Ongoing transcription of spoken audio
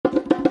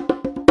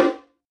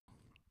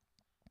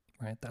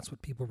right? That's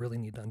what people really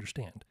need to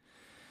understand.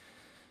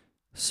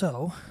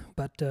 So,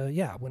 but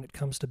yeah, when it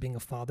comes to being a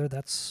father,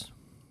 that's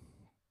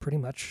pretty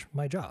much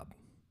my job,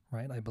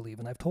 right? I believe,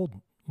 and I've told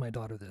my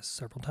daughter this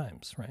several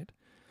times, right?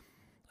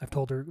 I've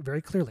told her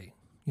very clearly,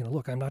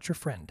 look, I'm not your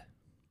friend,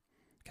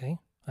 okay?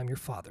 I'm your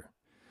father.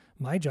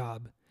 My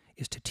job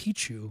is to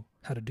teach you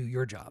how to do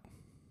your job,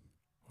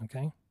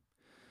 okay?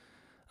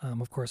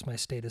 Of course, my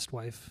statist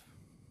wife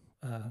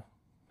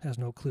has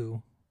no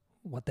clue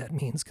what that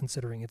means,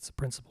 considering it's a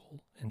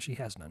principle, and she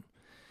has none.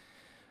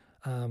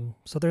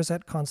 So there's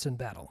that constant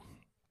battle.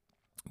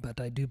 But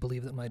I do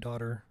believe that my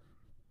daughter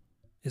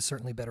is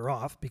certainly better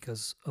off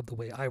because of the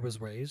way I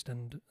was raised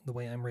and the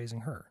way I'm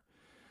raising her.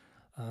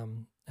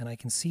 And I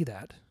can see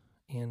that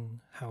in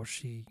how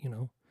she,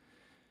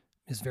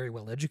 is very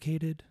well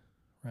educated,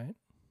 right?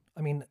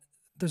 I mean,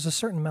 there's a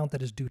certain amount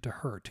that is due to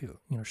her too.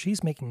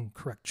 She's making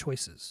correct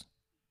choices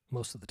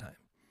most of the time,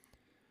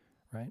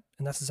 right?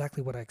 And that's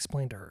exactly what I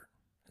explained to her.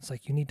 It's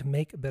like, you need to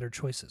make better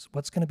choices.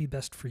 What's going to be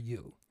best for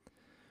you,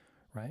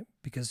 right?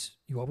 Because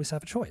you always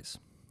have a choice,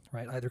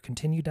 right? Either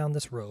continue down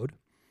this road,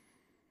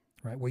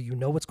 right, where you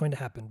know what's going to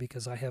happen,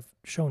 because I have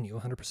shown you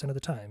 100% of the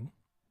time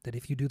that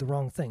if you do the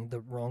wrong thing, the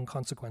wrong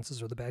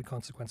consequences or the bad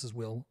consequences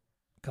will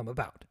come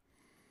about.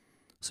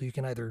 So you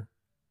can either,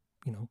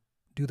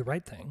 do the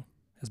right thing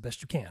as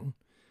best you can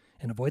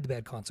and avoid the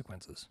bad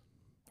consequences,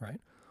 right?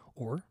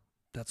 Or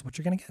that's what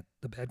you're going to get,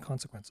 the bad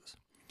consequences.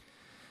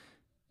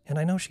 And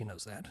I know she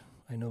knows that.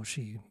 I know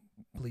she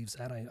believes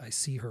that. I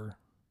see her,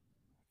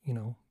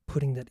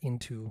 putting that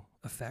into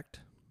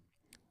effect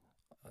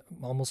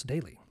almost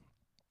daily.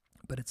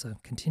 But it's a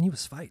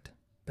continuous fight,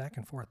 back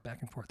and forth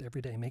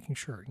every day, making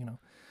sure,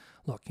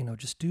 look,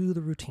 just do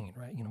the routine,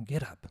 right?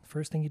 Get up.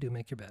 First thing you do,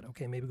 make your bed.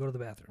 Okay, maybe go to the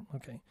bathroom.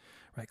 Okay,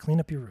 right, clean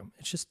up your room.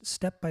 It's just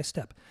step by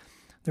step.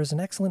 There's an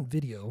excellent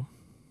video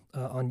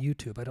on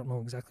YouTube. I don't know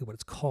exactly what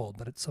it's called,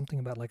 but it's something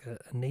about like a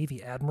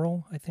Navy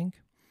admiral, I think.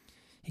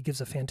 He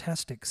gives a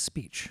fantastic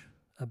speech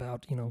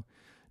about,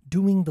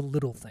 doing the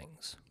little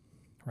things,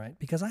 right?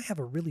 Because I have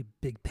a really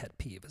big pet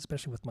peeve,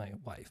 especially with my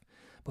wife,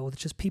 but with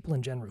just people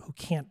in general who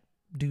can't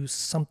do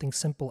something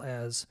simple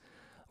as,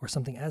 or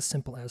something as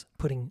simple as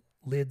putting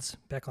lids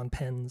back on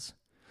pens,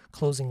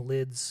 closing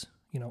lids,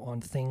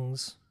 on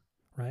things,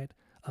 right?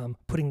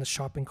 Putting the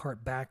shopping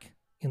cart back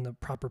in the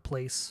proper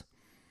place,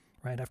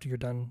 right, after you're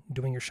done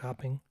doing your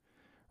shopping,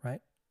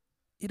 right?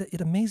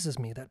 It amazes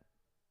me that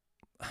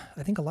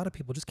I think a lot of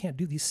people just can't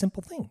do these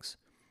simple things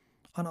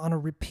on a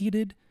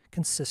repeated,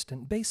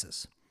 consistent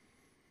basis.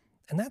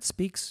 And that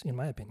speaks, in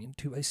my opinion,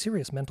 to a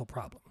serious mental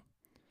problem,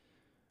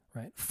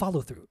 right?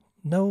 Follow through.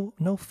 No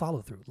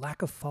follow through,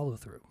 lack of follow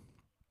through.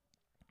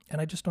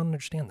 And I just don't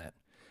understand that.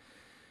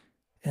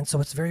 And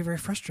so it's very, very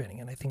frustrating.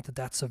 And I think that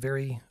that's a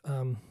very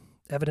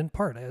evident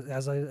part,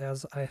 as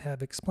I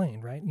have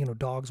explained, right?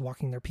 Dogs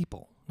walking their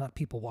people, not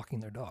people walking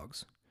their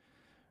dogs,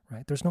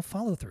 right? There's no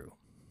follow through.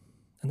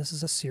 And this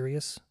is a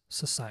serious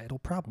societal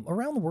problem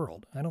around the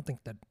world. I don't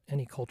think that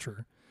any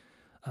culture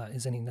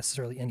is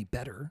necessarily any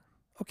better.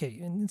 Okay,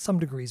 in some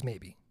degrees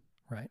maybe,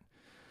 right?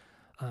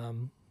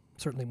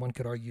 Certainly one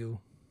could argue,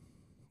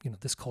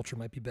 this culture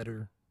might be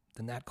better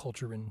than that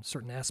culture in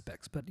certain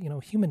aspects. But,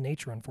 human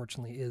nature,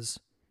 unfortunately, is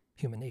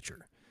human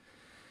nature.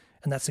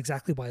 And that's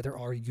exactly why there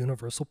are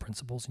universal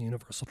principles and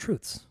universal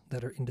truths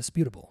that are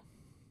indisputable,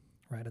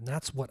 right? And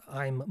that's what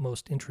I'm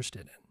most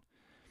interested in,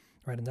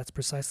 right? And that's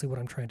precisely what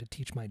I'm trying to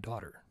teach my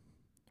daughter,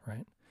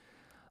 right?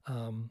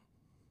 And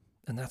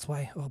that's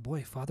why, oh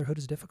boy, fatherhood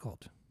is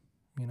difficult,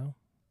 I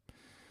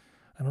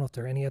don't know if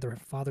there are any other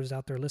fathers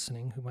out there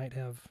listening who might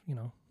have,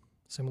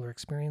 similar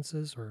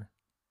experiences or,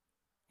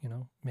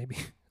 maybe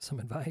some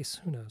advice,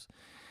 who knows.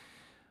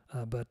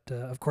 But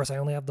of course, I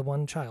only have the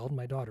one child,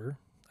 my daughter.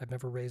 I've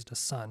never raised a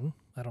son.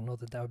 I don't know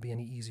that that would be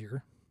any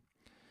easier.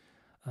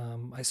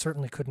 I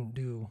certainly couldn't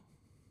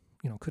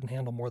couldn't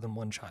handle more than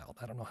one child.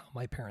 I don't know how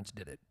my parents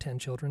did it. 10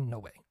 children? No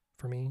way.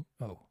 For me,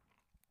 oh.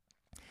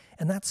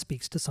 And that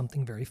speaks to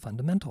something very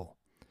fundamental,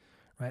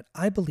 right?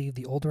 I believe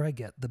the older I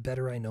get, the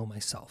better I know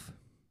myself.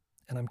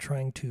 And I'm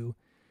trying to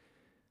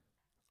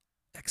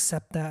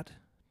accept that,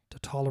 to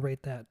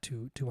tolerate that,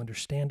 to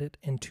understand it,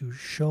 and to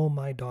show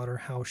my daughter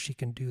how she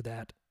can do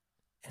that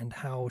and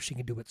how she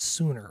can do it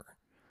sooner,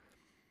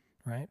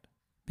 right?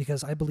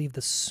 Because I believe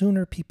the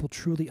sooner people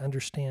truly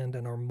understand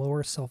and are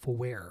more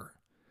self-aware,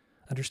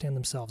 understand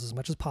themselves as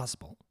much as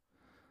possible,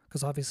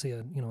 because obviously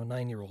a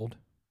 9-year-old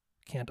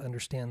can't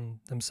understand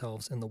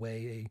themselves in the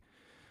way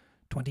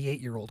a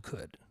 28-year-old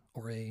could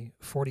or a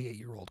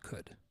 48-year-old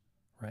could,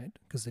 right?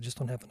 Because they just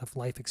don't have enough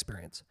life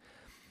experience.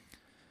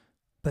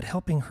 But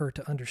helping her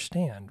to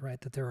understand, right,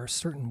 that there are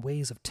certain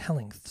ways of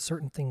telling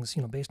certain things,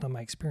 based on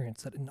my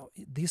experience, that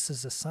this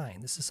is a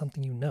sign, this is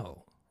something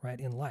right,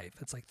 in life.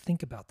 It's like,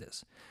 think about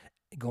this.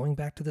 Going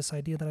back to this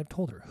idea that I've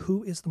told her,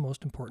 who is the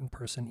most important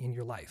person in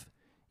your life?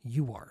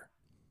 You are,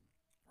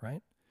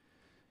 right?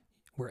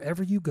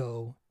 Wherever you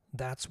go,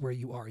 that's where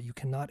you are. You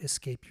cannot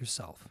escape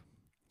yourself.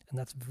 And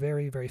that's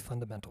very, very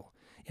fundamental.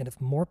 And if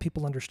more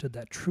people understood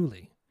that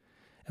truly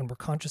and were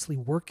consciously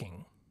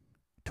working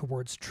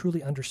towards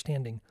truly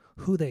understanding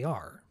who they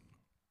are,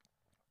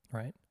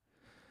 right,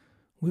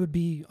 we would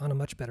be on a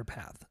much better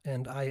path.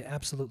 And I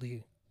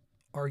absolutely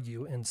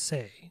argue and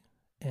say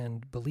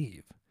and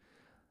believe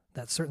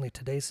that certainly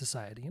today's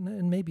society,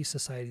 and maybe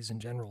societies in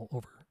general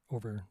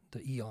over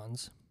the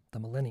eons, the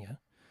millennia,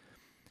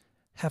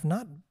 have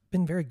not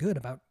been very good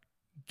about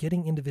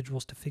getting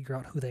individuals to figure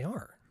out who they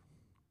are,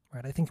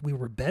 right? I think we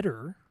were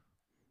better,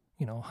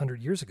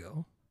 100 years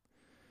ago,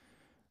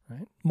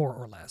 right? More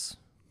or less,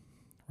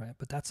 right?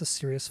 But that's a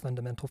serious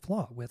fundamental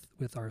flaw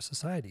with our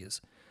society.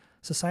 Is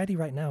society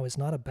right now is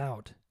not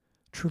about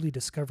truly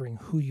discovering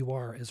who you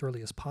are as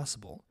early as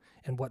possible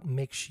and what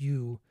makes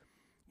you,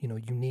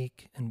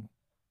 unique, and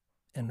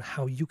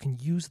how you can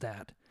use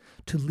that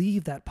to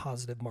leave that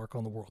positive mark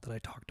on the world that I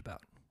talked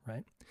about,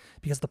 right?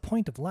 Because the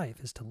point of life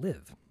is to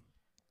live,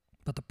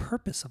 but the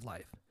purpose of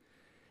life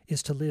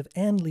is to live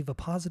and leave a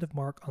positive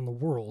mark on the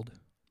world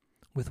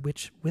with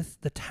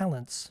the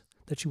talents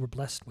that you were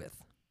blessed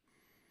with,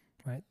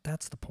 right?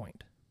 That's the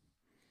point,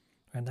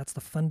 and that's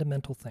the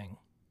fundamental thing,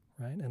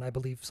 right? And I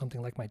believe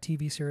something like my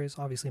TV series,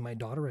 obviously my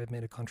daughter, I've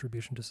made a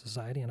contribution to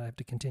society, and I have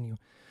to continue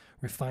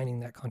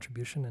refining that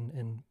contribution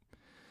and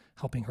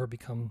helping her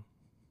become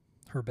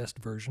her best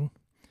version.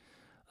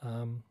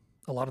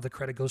 A lot of the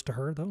credit goes to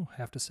her, though, I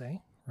have to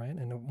say, right?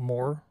 And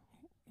more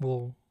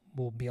will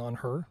be on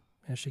her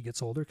as she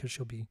gets older, because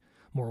she'll be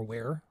more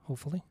aware,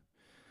 hopefully.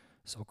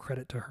 So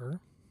credit to her.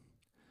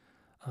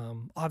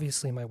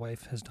 Obviously, my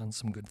wife has done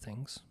some good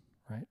things,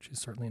 right? She's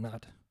certainly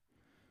not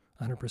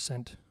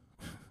 100%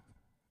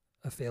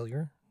 a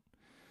failure.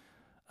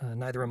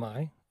 Neither am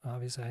I.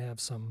 Obviously, I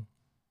have some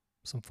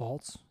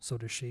faults. So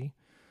does she.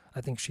 I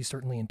think she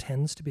certainly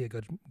intends to be a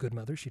good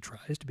mother. She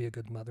tries to be a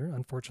good mother.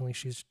 Unfortunately,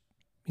 she's,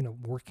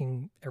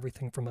 working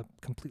everything from a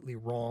completely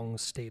wrong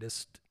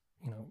statist,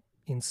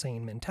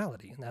 insane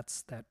mentality, and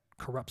that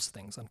corrupts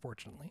things,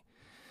 unfortunately.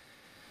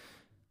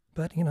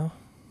 But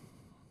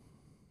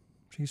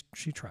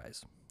she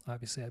tries.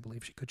 Obviously, I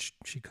believe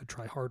she could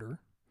try harder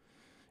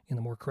in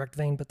the more correct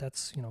vein, but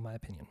that's my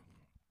opinion.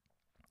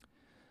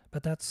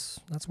 But that's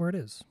where it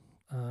is.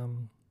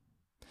 And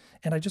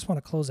I just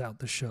want to close out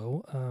the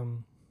show a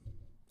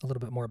little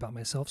bit more about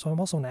myself. So I'm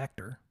also an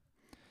actor.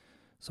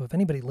 So if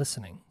anybody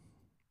listening,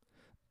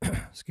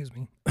 excuse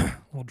me, a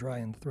little dry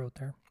in the throat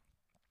there,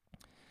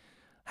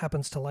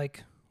 happens to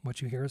like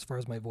what you hear as far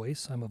as my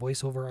voice, I'm a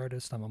voiceover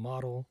artist, I'm a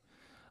model,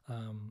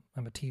 I'm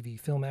a TV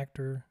film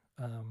actor.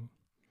 You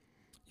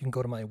can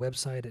go to my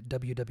website at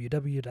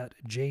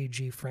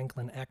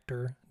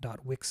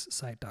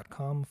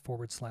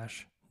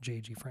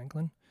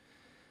www.jgfranklinaactor.wixsite.com/JGFranklin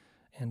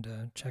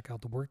and check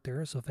out the work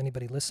there. So if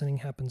anybody listening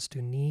happens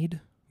to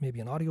need maybe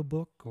an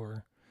audiobook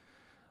or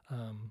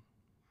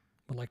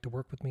would like to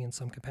work with me in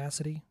some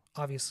capacity,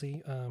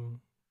 obviously, I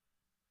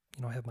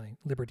have my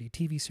Liberty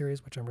TV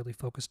series, which I'm really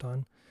focused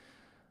on.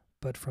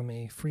 But from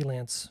a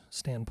freelance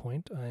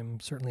standpoint, I'm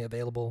certainly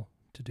available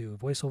to do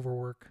voiceover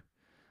work,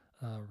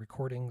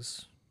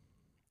 recordings,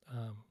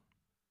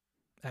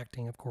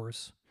 acting, of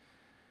course.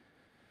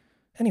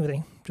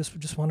 Anyway,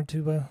 just wanted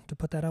to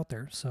put that out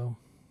there. So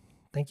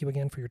thank you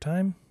again for your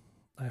time.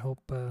 I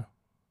hope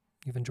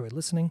you've enjoyed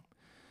listening,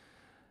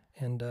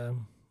 and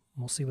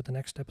we'll see what the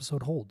next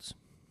episode holds.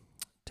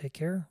 Take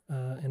care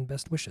and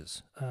best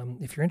wishes.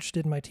 If you're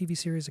interested in my TV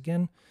series,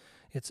 again,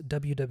 it's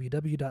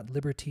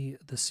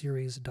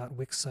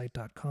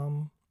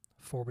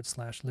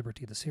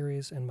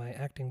www.libertytheseries.wixsite.com/libertytheseries, and my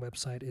acting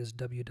website is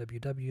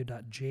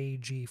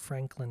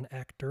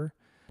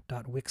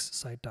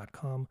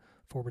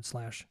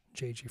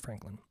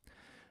www.jgfranklinaactor.wixsite.com/JGFranklin.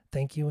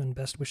 Thank you and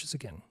best wishes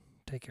again.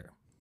 Take care.